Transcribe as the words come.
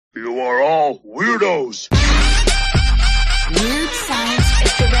You are all weirdos. Weird science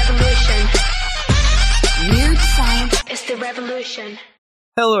is the revolution. Weird science is the revolution.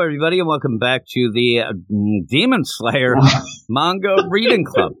 Hello, everybody, and welcome back to the Demon Slayer Manga Reading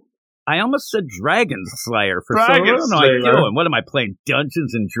Club. I almost said Dragon Slayer for Dragon so long. What am I doing? What am I playing?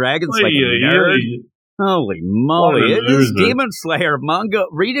 Dungeons and Dragons like a nerd? Holy moly. It is Demon Slayer Manga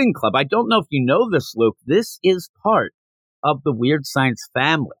Reading Club. I don't know if you know this, Luke. This is part of the Weird Science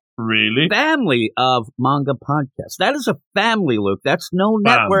family. Really? Family of manga podcasts. That is a family, Luke. That's no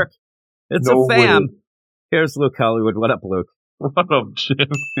network. It's a fam. Way. Here's Luke Hollywood. What up, Luke? What up, Jim?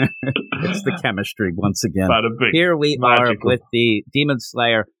 It's the chemistry once again. Here we magical. are with the Demon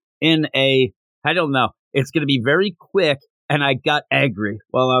Slayer in a, I don't know, it's going to be very quick, and I got angry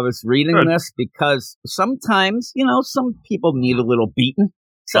while I was reading this because sometimes, you know, some people need a little beating.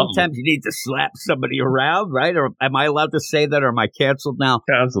 Sometimes you need to slap somebody around, right? Or am I allowed to say that, or am I canceled now?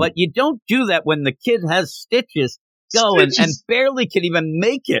 Canceled. But you don't do that when the kid has stitches going and barely can even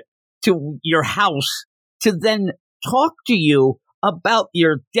make it to your house to then talk to you about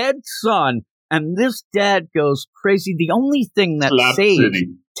your dead son. And this dad goes crazy. The only thing that saves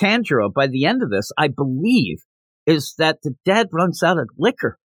Tanjiro by the end of this, I believe, is that the dad runs out of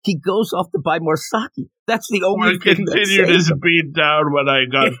liquor. He goes off to buy more sake. That's the only thing that continued his beat down when I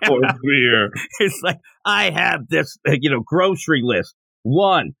got for beer. It's like, I have this, grocery list.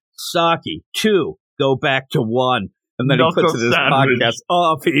 1, sake. 2, go back to 1. And then he puts in his podcast.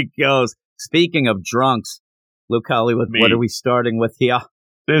 Off he goes. Speaking of drunks, Luke Hollywood, what are we starting with here?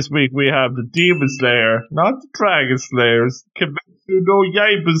 This week we have the Demon Slayer, not the Dragon Slayers. Kimetsu no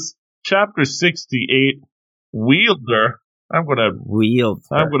Yaiba's Chapter 68, Wielder. I'm gonna wield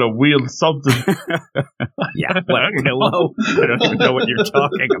something. Yeah, what, pillow? I don't even know what you're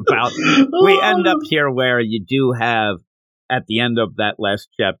talking about. We end up here where you do have, at the end of that last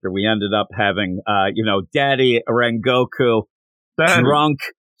chapter, we ended up having, Daddy Rengoku, drunk,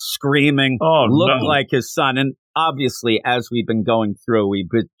 screaming, looked like his son. And obviously, as we've been going through, we've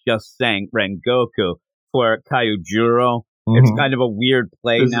been just saying Rengoku for Kyojuro. Mm-hmm. It's kind of a weird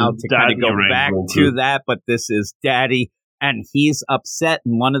play now to kind of go back to that, but this is Daddy. And he's upset,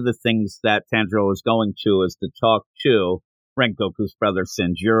 and one of the things that Tanjiro is going to is to talk to Rengoku's brother,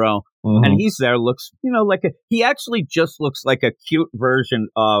 Sanjuro. Mm-hmm. And he's there, looks, he actually just looks like a cute version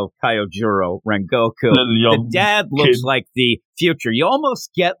of Kyojuro, Rengoku. The dad looks like the future. You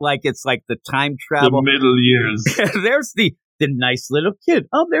almost get like it's like the time travel. The middle years. There's the nice little kid.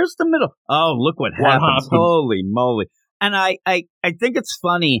 Oh, there's the middle. Oh, look what happens. Holy moly. And I think it's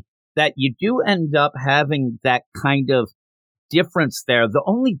funny that you do end up having that kind of difference there. The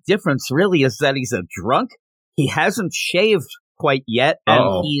only difference really is that he's a drunk. He hasn't shaved quite yet,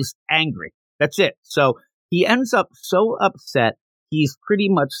 and he's angry. That's it. So he ends up so upset. He's pretty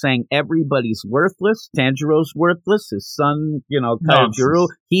much saying everybody's worthless. Tanjiro's worthless. His son, Kyojuro,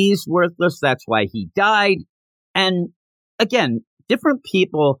 he's worthless. That's why he died. And again, different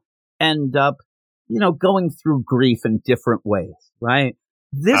people end up, going through grief in different ways, right?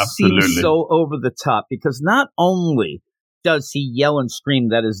 This seems so over the top because not only does he yell and scream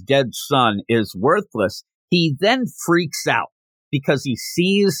that his dead son is worthless, he then freaks out because he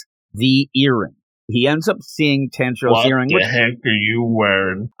sees the earring. He ends up seeing Tanjiro's earring. What the heck are you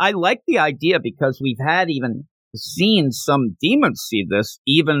wearing? I like the idea because we've had even seen some demons see this.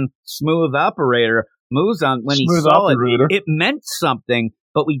 Even Smooth Operator Muzan, when he saw it meant something,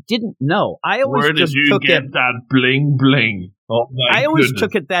 but we didn't know. Where did you get that bling bling? Oh my I always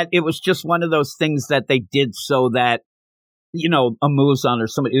took it that it was just one of those things that they did so that a Muzan or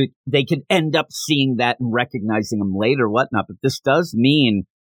somebody, they could end up seeing that and recognizing him later, whatnot. But this does mean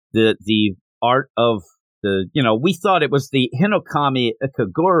the art of we thought it was the Hinokami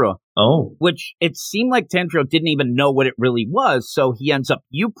Kagura, which it seemed like Tanjiro didn't even know what it really was. So he ends up,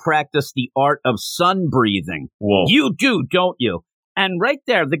 you practice the art of sun breathing. Whoa. You do, don't you? And right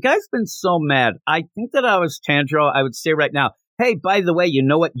there, the guy's been so mad. I think that I was Tanjiro. I would say right now, hey, by the way, you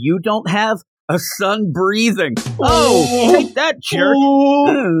know what you don't have? A sun breathing. Oh, take that, jerk.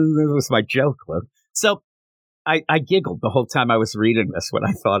 That was my joke, Luke. So I giggled the whole time I was reading this when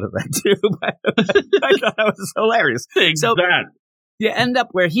I thought of that, too. I thought that was hilarious. So you end up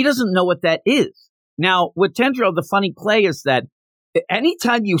where he doesn't know what that is. Now, with Tanjiro, the funny play is that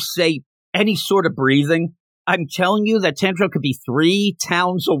anytime you say any sort of breathing, I'm telling you that Tanjiro could be 3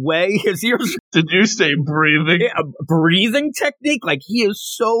 towns away. His ears. Did you say breathing? Yeah, breathing technique? Like, he is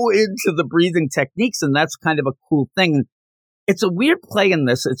so into the breathing techniques, and that's kind of a cool thing. It's a weird play in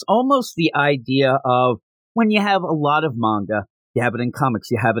this. It's almost the idea of when you have a lot of manga, you have it in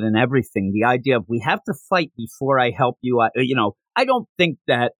comics, you have it in everything. The idea of we have to fight before I help you. I don't think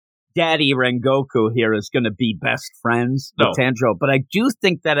that Daddy Rengoku here is going to be best friends with Tanjiro. But I do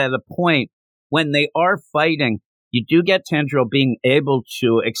think that at a point when they are fighting, you do get Tanjiro being able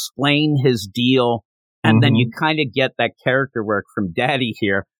to explain his deal. And then you kind of get that character work from Daddy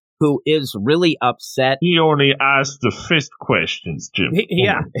here, who is really upset. He only asks the fist questions, Jim.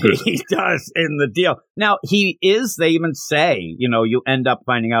 He does in the deal. Now, they even say, you end up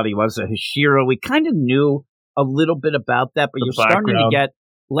finding out he was a Hashira. We kind of knew a little bit about that, but you're starting to get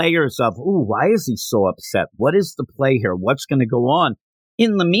layers of, why is he so upset? What is the play here? What's going to go on?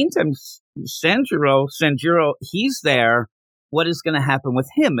 In the meantime, Sanjiro, he's there. What is going to happen with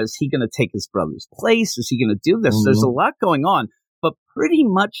him? Is he going to take his brother's place? Is he going to do this? There's a lot going on, but pretty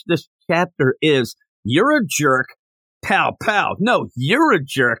much this chapter is, you're a jerk, pow, pow. No, you're a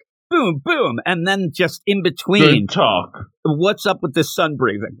jerk, boom, boom. And then just in between, good talk. What's up with this sun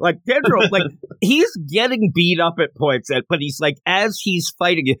breathing? Like, Tanjiro, he's getting beat up at points, but he's like, as he's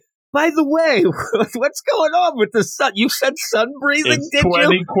fighting it, by the way, what's going on with the sun? You said sun breathing, did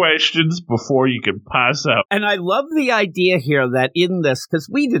 20 questions before you can pass out. And I love the idea here that in this, because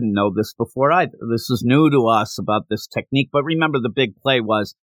we didn't know this before either. This is new to us about this technique. But remember, the big play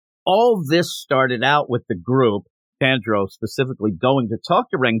was all this started out with the group, Tanjiro specifically, going to talk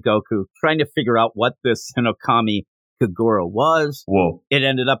to Rengoku, trying to figure out what this Hinokami Kagura was. Whoa. It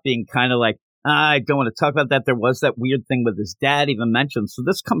ended up being kind of like, I don't want to talk about that. There was that weird thing with his dad even mentioned. So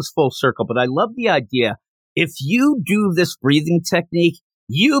this comes full circle. But I love the idea. If you do this breathing technique,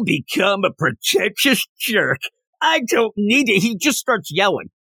 you become a pretentious jerk. I don't need it. He just starts yelling.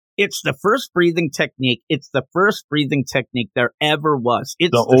 It's the first breathing technique. It's the first breathing technique there ever was.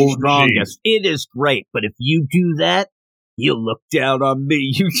 It's the strongest. It is great. But if you do that, you look down on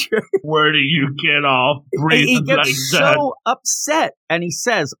me, you jerk. Where do you get off breathing like that? He gets so upset. And he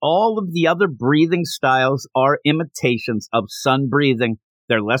says all of the other breathing styles are imitations of sun breathing.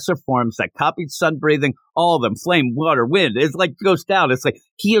 They're lesser forms that copied sun breathing. All of them, flame, water, wind. It's like goes down. It's like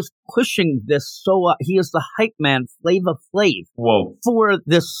he is pushing this so up. He is the hype man, Flava Flav, for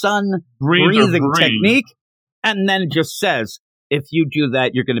the sun breathing technique. And then just says, if you do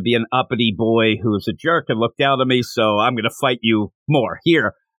that, you're going to be an uppity boy who's a jerk and look down on me, so I'm going to fight you more.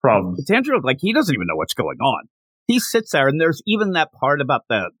 Here, problems. Tanjiro, he doesn't even know what's going on. He sits there, and there's even that part about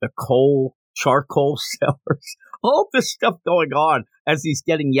the charcoal sellers, all this stuff going on as he's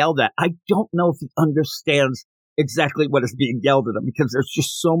getting yelled at. I don't know if he understands exactly what is being yelled at him, because there's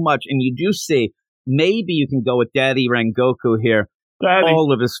just so much, and you do see, maybe you can go with Daddy Rengoku here. Daddy.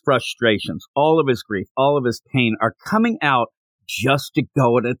 All of his frustrations, all of his grief, all of his pain are coming out just to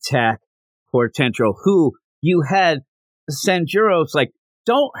go and attack poor Tanjiro, who you had Sanjiro's like,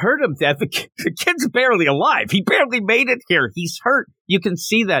 don't hurt him, Dad. The kid's barely alive. He barely made it here. He's hurt. You can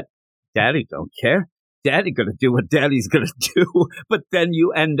see that. Daddy don't care. Daddy gonna do what Daddy's gonna do. But then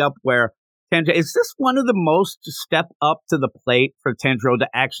you end up where Tanjiro, is this one of the most step up to the plate for Tanjiro to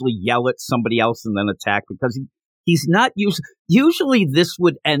actually yell at somebody else and then attack? Because he's not usually this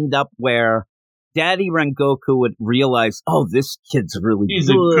would end up where Daddy Rengoku would realize, this kid's really good. He's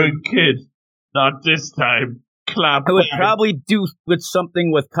a good kid. Not this time. Clap. I would probably do with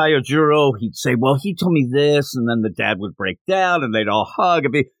something with Kayojuro. He'd say, well, he told me this, and then the dad would break down, and they'd all hug.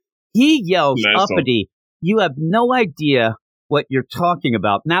 He yells uppity. You have no idea what you're talking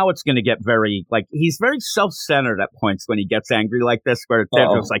about. Now it's going to get very, he's very self-centered at points when he gets angry like this, where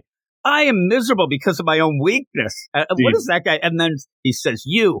Tanjiro's like, I am miserable because of my own weakness. What is that guy? And then he says,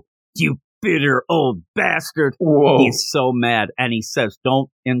 you bitter old bastard. Whoa. He's so mad. And he says, don't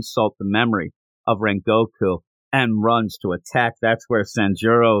insult the memory of Rengoku, and runs to attack. That's where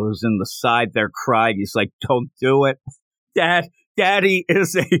Sanjiro, who's in the side there, cried. He's like, don't do it. Daddy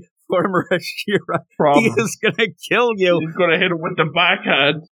is a former Hashira. He is going to kill you. He's going to hit him with the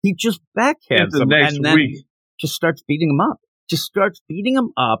backhand. He just backhands him and then just starts beating him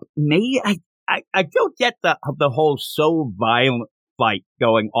up. Maybe I don't get the whole so violent fight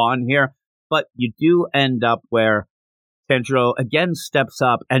going on here, but you do end up where Tanjiro again steps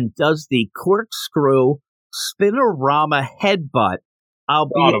up and does the corkscrew spinorama headbutt. I'll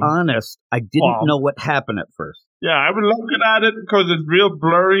be honest, I didn't know what happened at first. Yeah, I was looking at it because it's real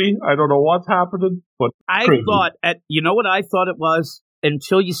blurry. I don't know what's happening, but I thought you know what I thought it was?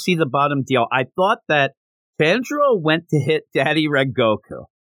 Until you see the bottom deal, I thought that Tanjiro went to hit Daddy Rengoku.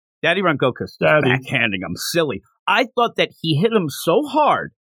 Daddy Rengoku's backhanding him, silly. I thought that he hit him so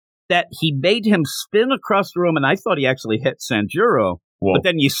hard that he made him spin across the room, and I thought he actually hit Sanjiro. Whoa. But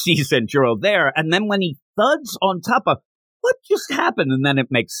then you see Sanjiro there, and then when he thuds on top of, what just happened? And then it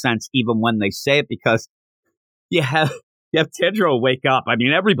makes sense even when they say it, because you have You have Tanjiro wake up. I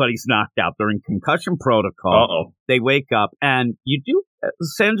mean, everybody's knocked out. They're in concussion protocol. Uh-oh. They wake up, and you do.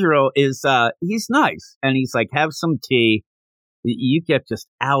 Tanjiro is, he's nice, and he's like, have some tea. You get just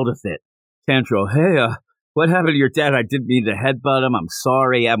out of it. Tanjiro, hey, what happened to your dad? I didn't mean to headbutt him. I'm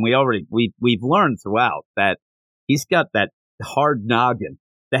sorry. And we've learned throughout that he's got that hard noggin.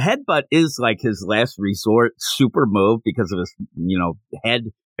 The headbutt is like his last resort super move because of his, head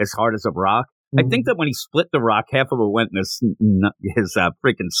as hard as a rock. I think that when he split the rock, half of it went in his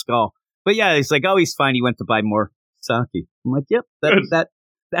freaking skull. But yeah, he's like, oh, he's fine. He went to buy more sake. I'm like, yep, that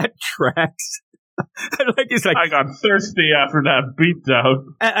tracks. He's like, I got thirsty after that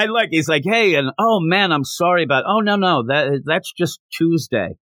beatdown. He's like, hey, and oh man, I'm sorry about. Oh no, that's just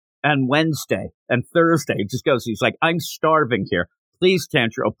Tuesday and Wednesday and Thursday. It just goes. He's like, I'm starving here. Please,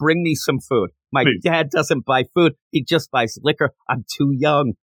 Tanjiro, bring me some food. My dad doesn't buy food. He just buys liquor. I'm too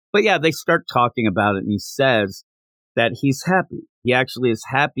young. But yeah, they start talking about it, and he says that he's happy. He actually is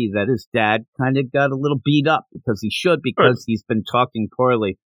happy that his dad kind of got a little beat up because he's been talking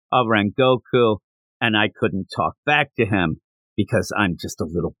poorly of Rengoku, and I couldn't talk back to him because I'm just a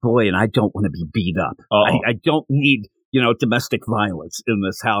little boy, and I don't want to be beat up. I don't need, domestic violence in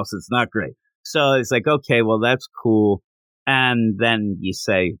this house. It's not great. So it's like, okay, well, that's cool. And then you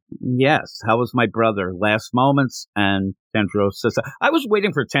say, yes, how was my brother? Last moments. And Tanjiro says, I was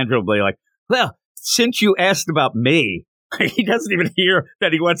waiting for Tanjiro to be like, well, since you asked about me, he doesn't even hear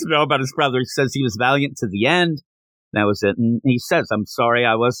that he wants to know about his brother. He says he was valiant to the end. That was it. And he says, I'm sorry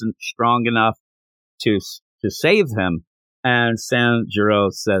I wasn't strong enough to save him. And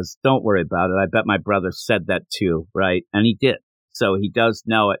Sanjiro says, don't worry about it. I bet my brother said that too, right? And he did. So he does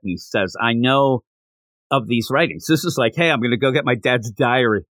know it. And he says, I know of these writings. This is like, hey, I'm going to go get my dad's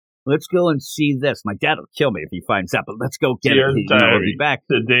diary. Let's go and see this. My dad will kill me if he finds out, but let's go get it. He'll be back.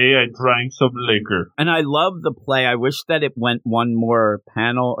 Today I drank some liquor. And I love the play. I wish that it went one more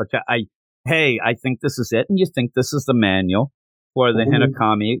panel. I think this is it. And you think this is the manual for the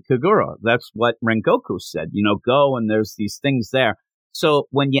Hinokami Kagura. That's what Rengoku said. Go and there's these things there. So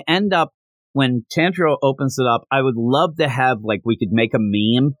when Tanjiro opens it up, I would love to have, we could make a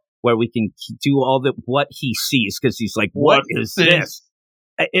meme where we can do all what he sees, because he's like, what is this?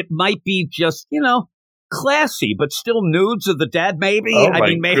 It might be just, classy, but still nudes of the dad, maybe.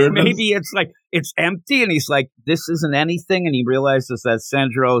 Maybe it's like, it's empty, and he's like, this isn't anything, and he realizes that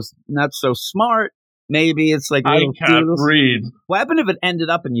Sanjiro's not so smart. Maybe it's like, I can't read. What happened if it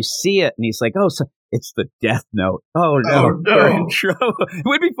ended up and you see it, and he's like, oh, so it's the Death Note. Oh, no. Intro. It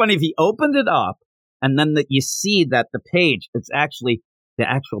would be funny if he opened it up, and then you see that the page, it's actually the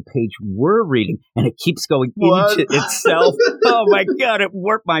actual page we're reading, and it keeps going into itself. Oh my God, it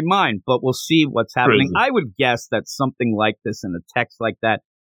warped my mind, but we'll see what's happening. Crazy. I would guess that something like this in a text like that,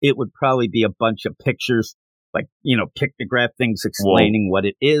 it would probably be a bunch of pictures, pictograph things explaining what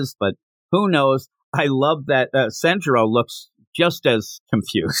it is, but who knows? I love that Sanjiro looks just as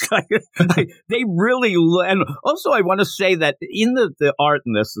confused. They really, and also I want to say that in the art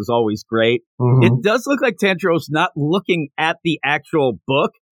in this is always great. Mm-hmm. It does look like Tanjiro's not looking at the actual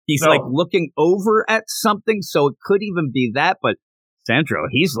book. He's looking over at something, so it could even be that. But Sanjiro,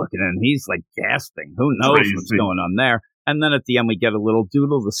 he's looking and he's gasping. Who knows what's going on there? And then at the end we get a little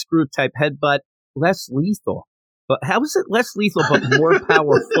doodle, the screw type headbutt, less lethal. But how is it less lethal but more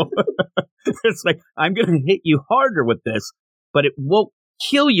powerful? It's like, I'm going to hit you harder with this, but it won't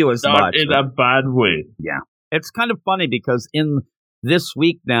kill you as much. Not in a bad way. Yeah. It's kind of funny because in this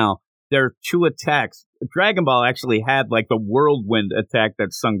week now, there are 2 attacks. Dragon Ball actually had the whirlwind attack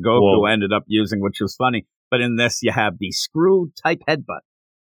that Son Goku ended up using, which was funny. But in this, you have the screw type headbutt.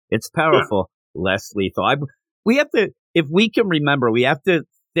 It's powerful, less lethal. We have to, if we can remember, we have to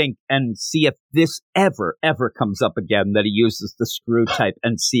think and see if this ever comes up again, that he uses the screw type,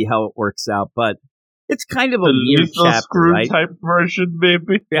 and see how it works out. But it's kind of a weird chapter, screw right? type version,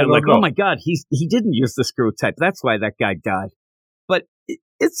 maybe. Yeah, oh my God, he didn't use the screw type. That's why that guy died. But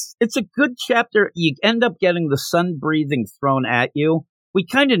it's a good chapter. You end up getting the sun breathing thrown at you. We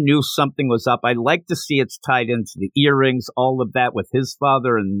kind of knew something was up. I like to see it's tied into the earrings, all of that with his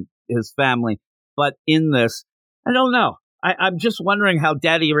father and his family. But in this, I don't know. I'm just wondering how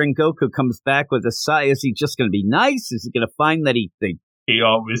Daddy Rengoku comes back with a sigh. Is he just going to be nice? Is he going to find that he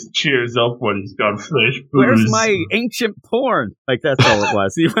always cheers up when he's got fresh booze? Where's my ancient porn? That's all it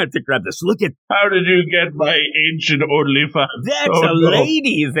was. He went to grab this. Look at... How did you get my ancient OnlyFans? That's a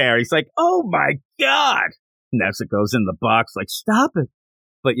lady there. He's like, oh my God. And as it goes in the box, stop it.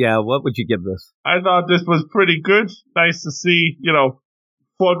 But yeah, what would you give this? I thought this was pretty good. Nice to see,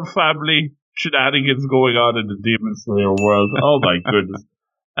 fun family shenanigans going on in the Demon Slayer world. Oh my goodness.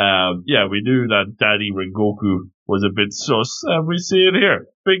 we knew that Daddy Rengoku was a bit sus, and we see it here.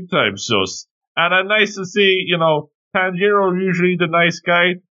 Big time sus. And nice to see, Tanjiro, usually the nice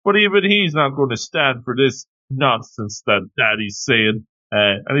guy, but even he's not going to stand for this nonsense that Daddy's saying.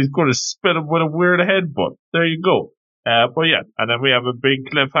 And he's going to spit him with a weird headbutt. There you go. And then we have a big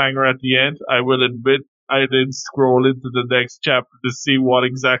cliffhanger at the end. I will admit, I didn't scroll into the next chapter to see what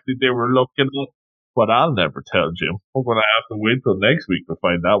exactly they were looking at. But I'll never tell Jim. We're going to have to wait till next week to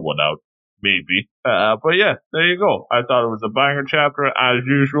find that one out. Maybe. There you go. I thought it was a banger chapter, as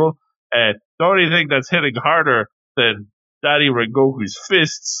usual. The only thing that's hitting harder than Daddy Rengoku's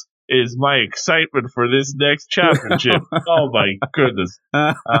fists is my excitement for this next chapter, Jim. Oh my goodness.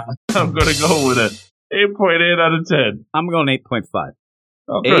 I'm going to go with it. 8.8 out of 10. I'm going 8.5.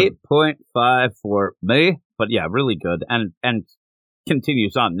 Oh, 8.5 for me. But yeah, really good. And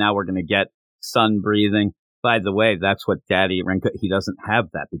continues on. Now we're going to get sun breathing. By the way, that's what Daddy Rengoku, he doesn't have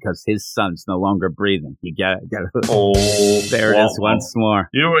that because his son's no longer breathing. You get it. There it is once more.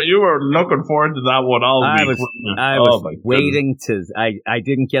 You were looking forward to that one all week. I was waiting I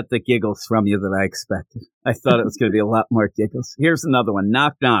didn't get the giggles from you that I expected. I thought it was going to be a lot more giggles. Here's another one.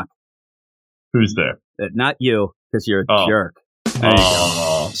 Knock, knock. Who's there? Not you, because you're a jerk. There you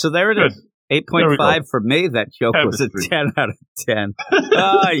go. So there it is. 8.5 for me. That joke was a 10 out of 10.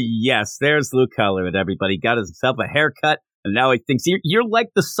 Yes, there's Luke Hollywood, everybody. Got himself a haircut, and now he thinks you're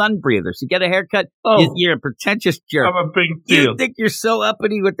like the sun breathers. You get a haircut, you're a pretentious jerk. I'm a big deal. You think you're so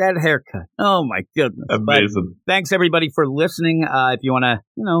uppity with that haircut. Oh, my goodness. Amazing. But thanks, everybody, for listening. If you want to,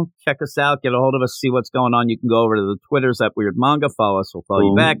 check us out, get a hold of us, see what's going on, you can go over to the Twitters at Weird Manga. Follow us. We'll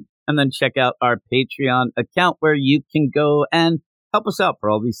follow you back. And then check out our Patreon account where you can go and help us out for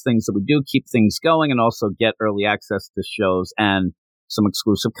all these things that we do, keep things going, and also get early access to shows and some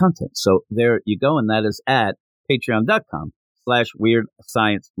exclusive content. So there you go, and that is at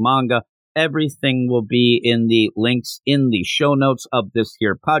patreon.com/WeirdScienceManga. Everything will be in the links in the show notes of this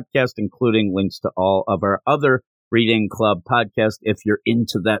here podcast, including links to all of our other Reading Club podcasts if you're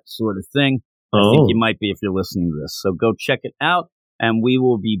into that sort of thing. I think you might be if you're listening to this. So go check it out, and we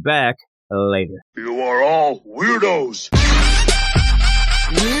will be back later. You are all weirdos.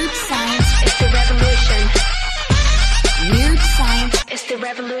 Weird science is the revolution. Weird science is the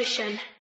revolution.